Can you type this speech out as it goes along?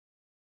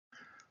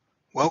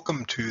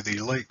Welcome to the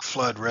Lake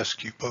Flood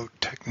Rescue Boat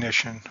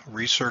Technician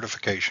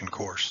Recertification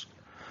course.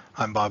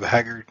 I'm Bob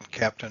Haggard,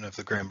 Captain of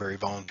the Granbury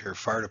Volunteer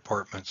Fire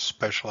Department's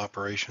Special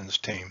Operations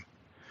Team.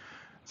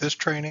 This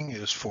training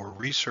is for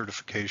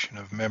recertification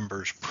of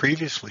members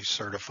previously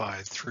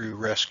certified through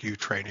Rescue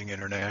Training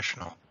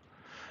International.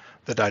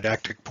 The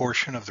didactic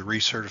portion of the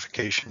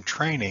recertification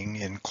training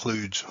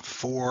includes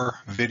 4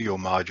 video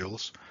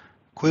modules,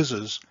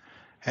 quizzes,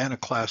 and a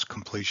class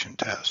completion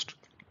test.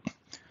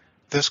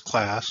 This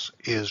class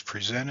is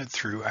presented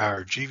through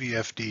our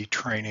GVFD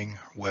training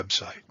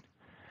website.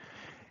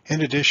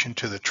 In addition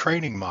to the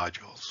training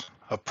modules,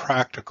 a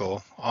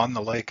practical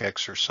on-the-lake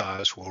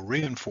exercise will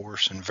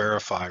reinforce and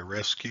verify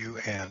rescue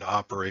and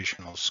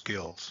operational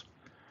skills.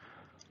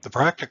 The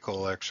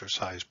practical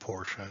exercise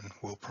portion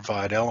will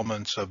provide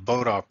elements of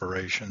boat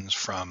operations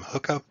from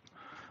hookup,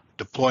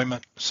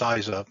 deployment,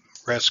 size up,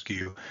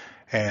 rescue,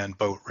 and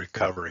boat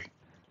recovery.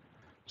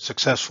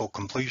 Successful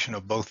completion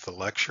of both the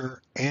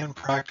lecture and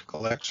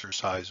practical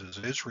exercises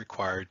is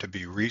required to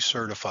be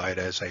recertified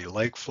as a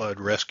lake flood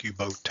rescue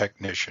boat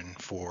technician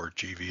for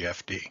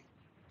GVFD.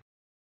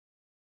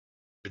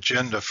 The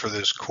agenda for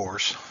this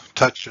course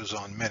touches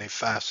on many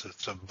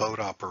facets of boat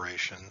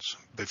operations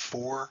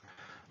before,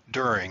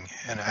 during,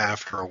 and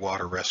after a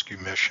water rescue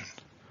mission.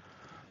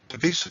 To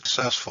be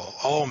successful,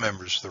 all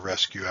members of the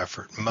rescue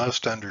effort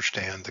must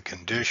understand the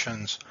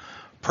conditions,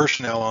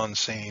 personnel on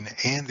scene,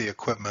 and the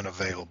equipment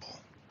available.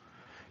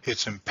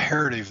 It's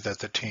imperative that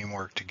the team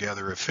work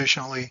together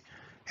efficiently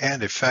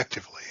and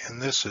effectively,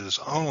 and this is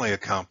only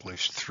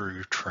accomplished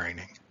through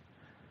training.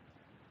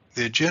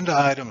 The agenda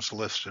items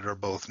listed are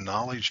both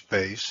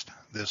knowledge-based,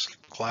 this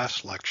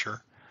class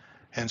lecture,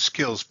 and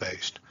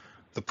skills-based,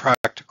 the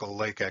practical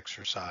lake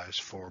exercise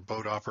for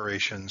boat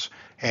operations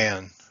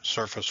and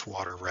surface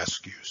water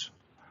rescues.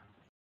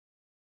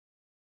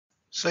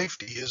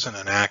 Safety isn't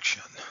an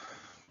action,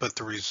 but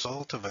the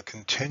result of a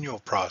continual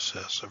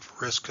process of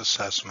risk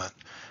assessment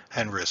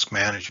and risk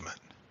management.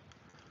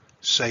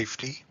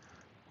 Safety,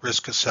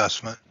 risk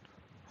assessment,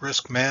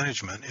 risk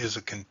management is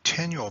a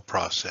continual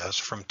process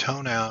from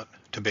tone out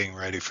to being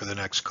ready for the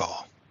next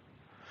call.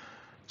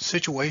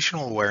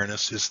 Situational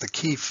awareness is the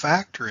key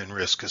factor in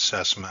risk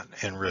assessment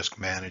and risk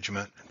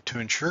management to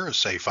ensure a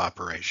safe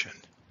operation.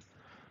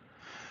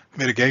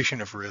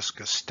 Mitigation of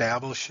risk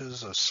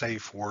establishes a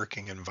safe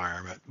working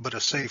environment, but a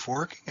safe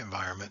working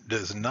environment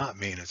does not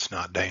mean it's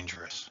not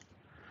dangerous.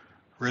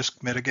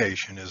 Risk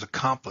mitigation is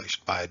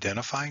accomplished by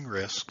identifying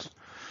risks,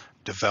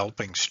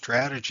 developing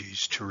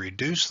strategies to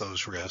reduce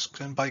those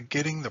risks, and by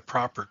getting the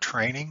proper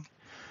training,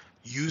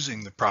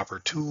 using the proper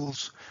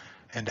tools,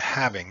 and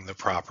having the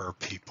proper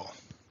people.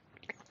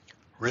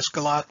 Risk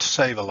a lot to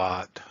save a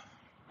lot.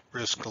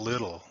 Risk a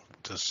little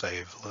to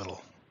save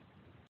little.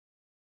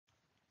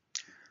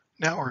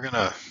 Now we're going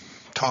to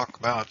talk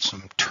about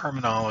some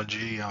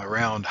terminology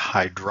around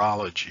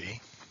hydrology.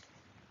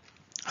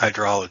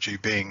 Hydrology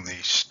being the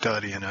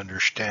study and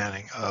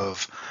understanding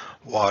of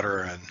water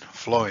and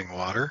flowing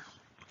water.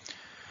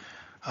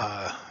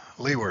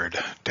 Leeward,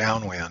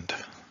 downwind.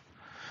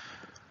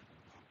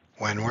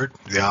 Windward,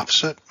 the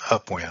opposite,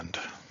 upwind.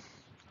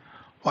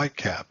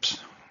 Whitecaps,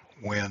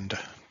 wind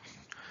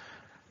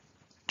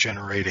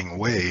generating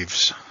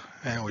waves.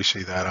 And we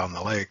see that on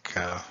the lake,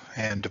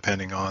 and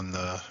depending on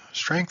the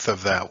strength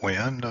of that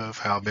wind, of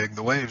how big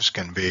the waves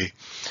can be.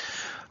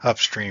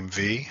 Upstream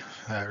V,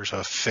 there's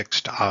a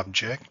fixed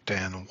object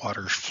and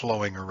water's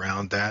flowing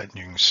around that, and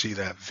you can see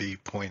that V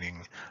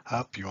pointing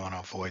up. You want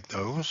to avoid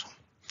those.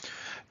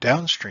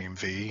 Downstream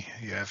V,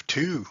 you have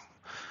 2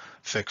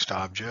 fixed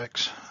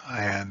objects,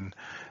 and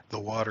the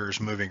water is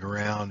moving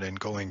around and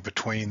going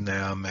between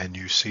them, and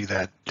you see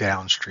that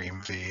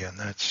downstream V, and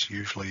that's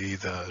usually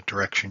the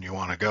direction you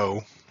want to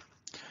go.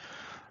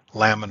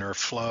 Laminar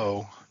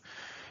flow,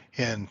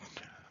 in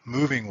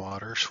moving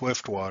water,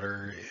 swift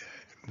water,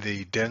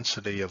 the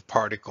density of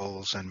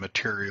particles and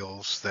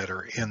materials that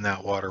are in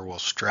that water will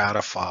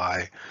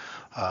stratify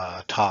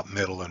top,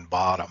 middle, and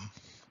bottom.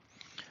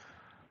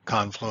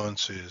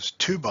 Confluence is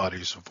 2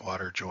 bodies of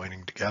water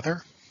joining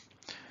together.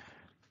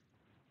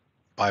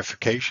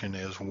 Bifurcation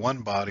is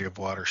 1 body of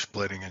water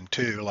splitting in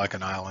 2, like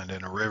an island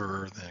in a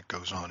river that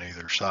goes on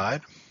either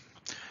side.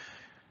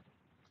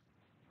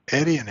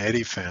 Eddy and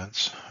eddy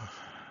fence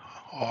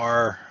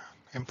are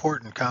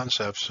important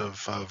concepts of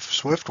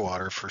swift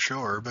water for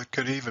sure, but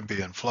could even be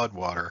in flood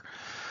water.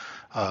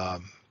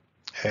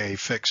 A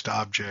fixed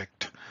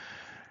object,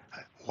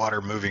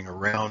 water moving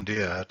around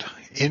it,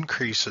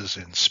 increases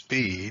in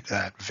speed,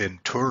 that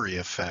Venturi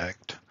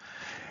effect,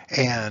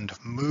 and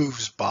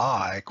moves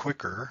by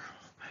quicker.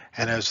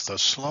 And as the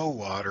slow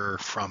water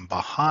from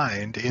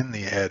behind in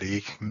the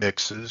eddy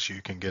mixes,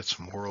 you can get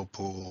some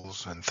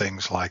whirlpools and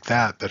things like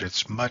that, but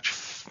it's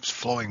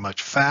flowing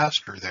much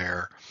faster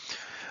there.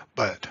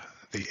 But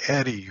the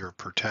eddy, you're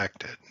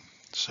protected.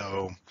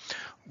 So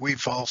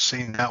we've all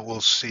seen that.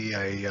 We'll see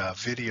a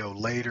video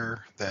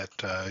later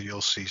that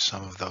you'll see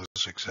some of those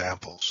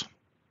examples.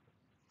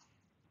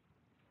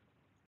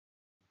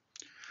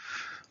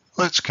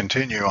 Let's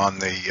continue on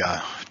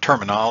the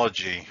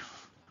terminology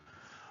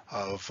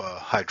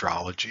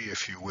hydrology,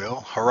 if you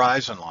will,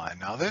 horizon line.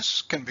 Now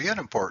this can be an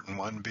important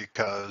one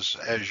because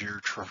as you're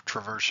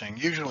traversing,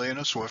 usually in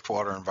a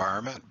swiftwater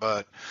environment,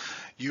 but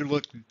you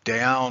look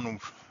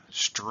downstream,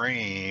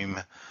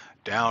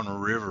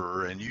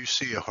 downriver, and you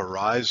see a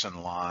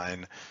horizon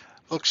line,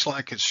 looks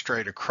like it's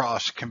straight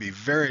across, can be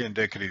very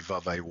indicative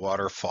of a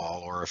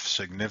waterfall or a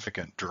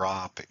significant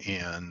drop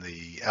in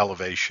the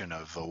elevation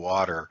of the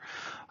water.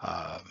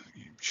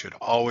 You should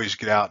always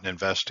get out and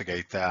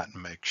investigate that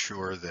and make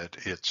sure that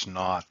it's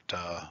not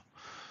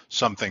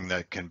something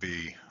that can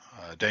be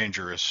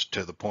dangerous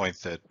to the point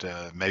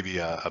that maybe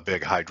a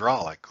big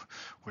hydraulic,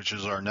 which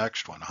is our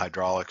next one.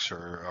 Hydraulics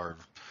are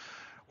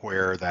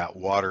where that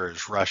water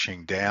is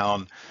rushing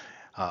down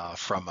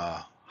from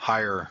a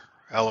higher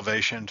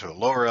elevation to a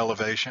lower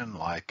elevation,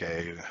 like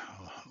a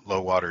low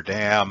water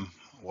dam,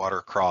 water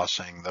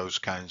crossing, those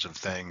kinds of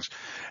things,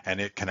 and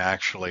it can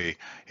actually,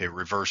 it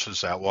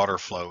reverses that water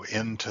flow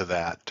into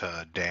that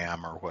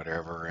dam or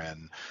whatever,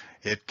 and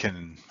it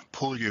can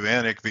pull you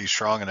in. It can be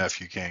strong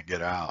enough you can't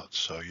get out.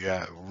 So you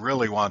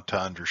really want to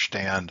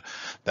understand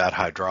that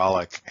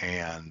hydraulic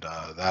and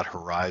that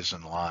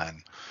horizon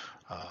line.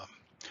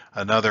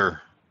 Another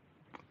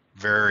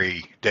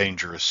very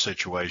dangerous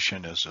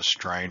situation is a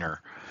strainer.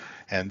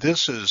 And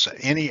this is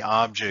any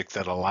object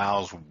that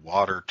allows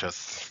water to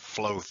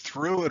flow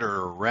through it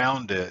or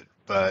around it,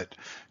 but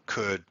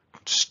could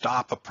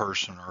stop a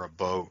person or a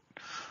boat.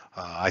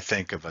 I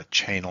think of a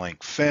chain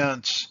link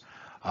fence,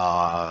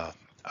 a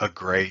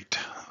grate,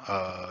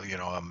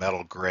 a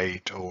metal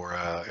grate or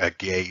a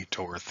gate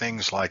or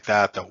things like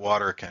that, that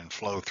water can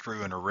flow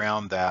through and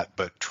around that,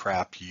 but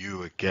trap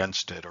you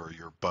against it or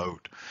your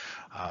boat.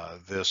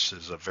 This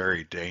is a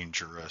very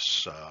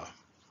dangerous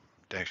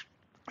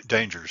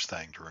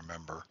thing to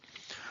remember.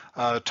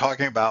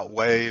 Talking about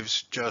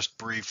waves, just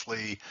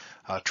briefly,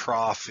 a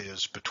trough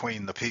is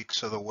between the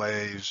peaks of the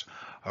waves.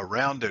 A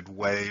rounded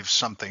wave,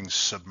 something's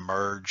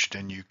submerged,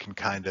 and you can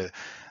kind of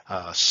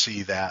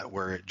see that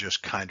where it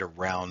just kind of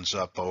rounds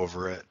up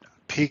over it.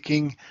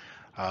 Peaking,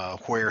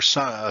 where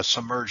a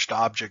submerged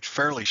object,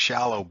 fairly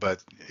shallow,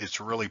 but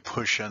it's really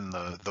pushing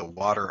the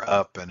water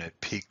up and it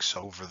peaks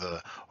over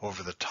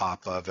the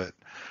top of it.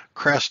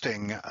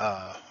 Cresting,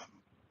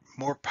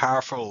 more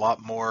powerful, a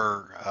lot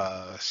more,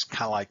 it's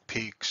kind of like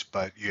peaks,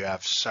 but you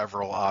have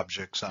several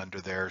objects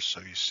under there, so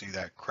you see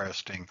that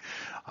cresting.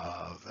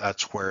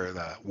 That's where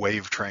the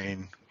wave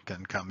train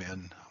can come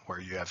in,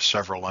 where you have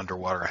several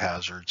underwater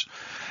hazards.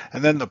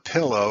 And then the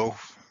pillow,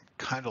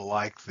 kind of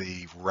like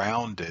the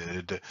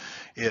rounded,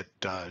 it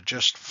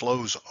just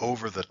flows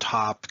over the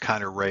top,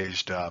 kind of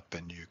raised up,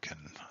 and you can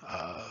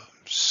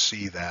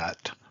see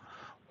that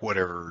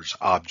whatever's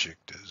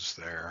object is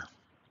there.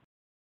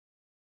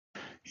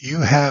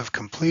 You have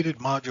completed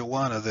Module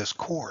 1 of this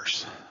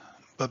course,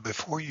 but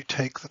before you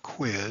take the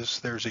quiz,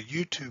 there's a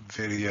YouTube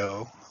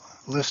video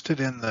listed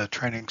in the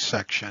training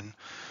section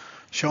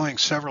showing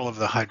several of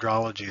the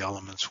hydrology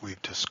elements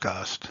we've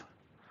discussed.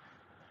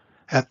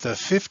 At the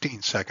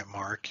 15-second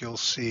mark, you'll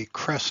see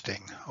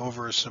cresting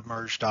over a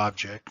submerged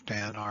object,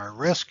 and our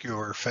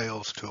rescuer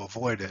fails to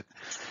avoid it,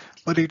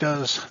 but he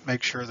does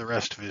make sure the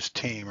rest of his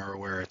team are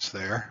aware it's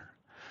there.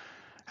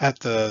 At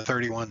the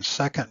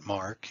 31-second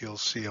mark, you'll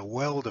see a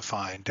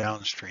well-defined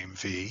downstream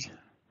V.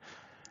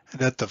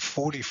 And at the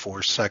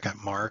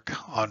 44-second mark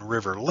on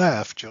river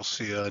left, you'll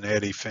see an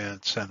eddy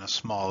fence and a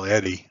small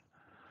eddy.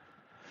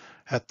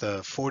 At the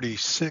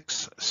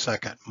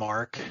 46-second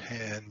mark,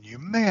 and you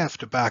may have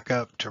to back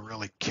up to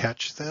really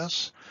catch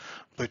this,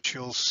 but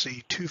you'll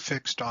see two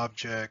fixed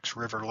objects,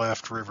 river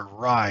left, river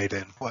right,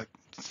 and what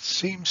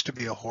seems to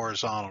be a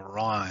horizontal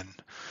line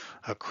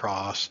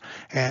across.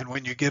 And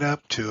when you get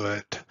up to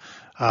it,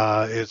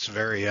 it's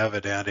very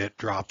evident it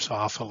drops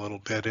off a little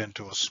bit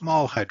into a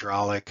small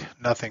hydraulic,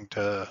 nothing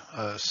to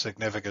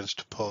significance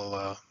to pull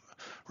a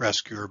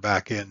rescuer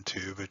back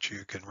into, but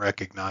you can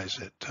recognize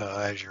it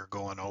as you're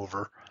going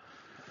over.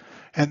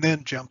 And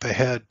then jump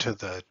ahead to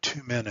the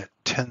 2-minute,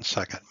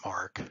 10-second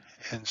mark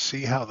and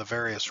see how the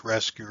various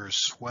rescuers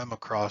swim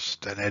across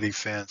an eddy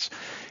fence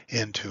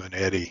into an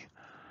eddy.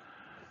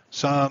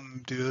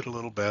 Some do it a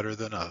little better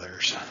than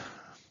others.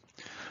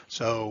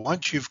 So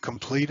once you've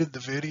completed the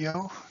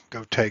video,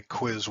 go take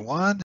quiz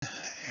 1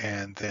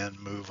 and then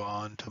move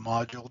on to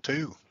module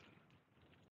 2.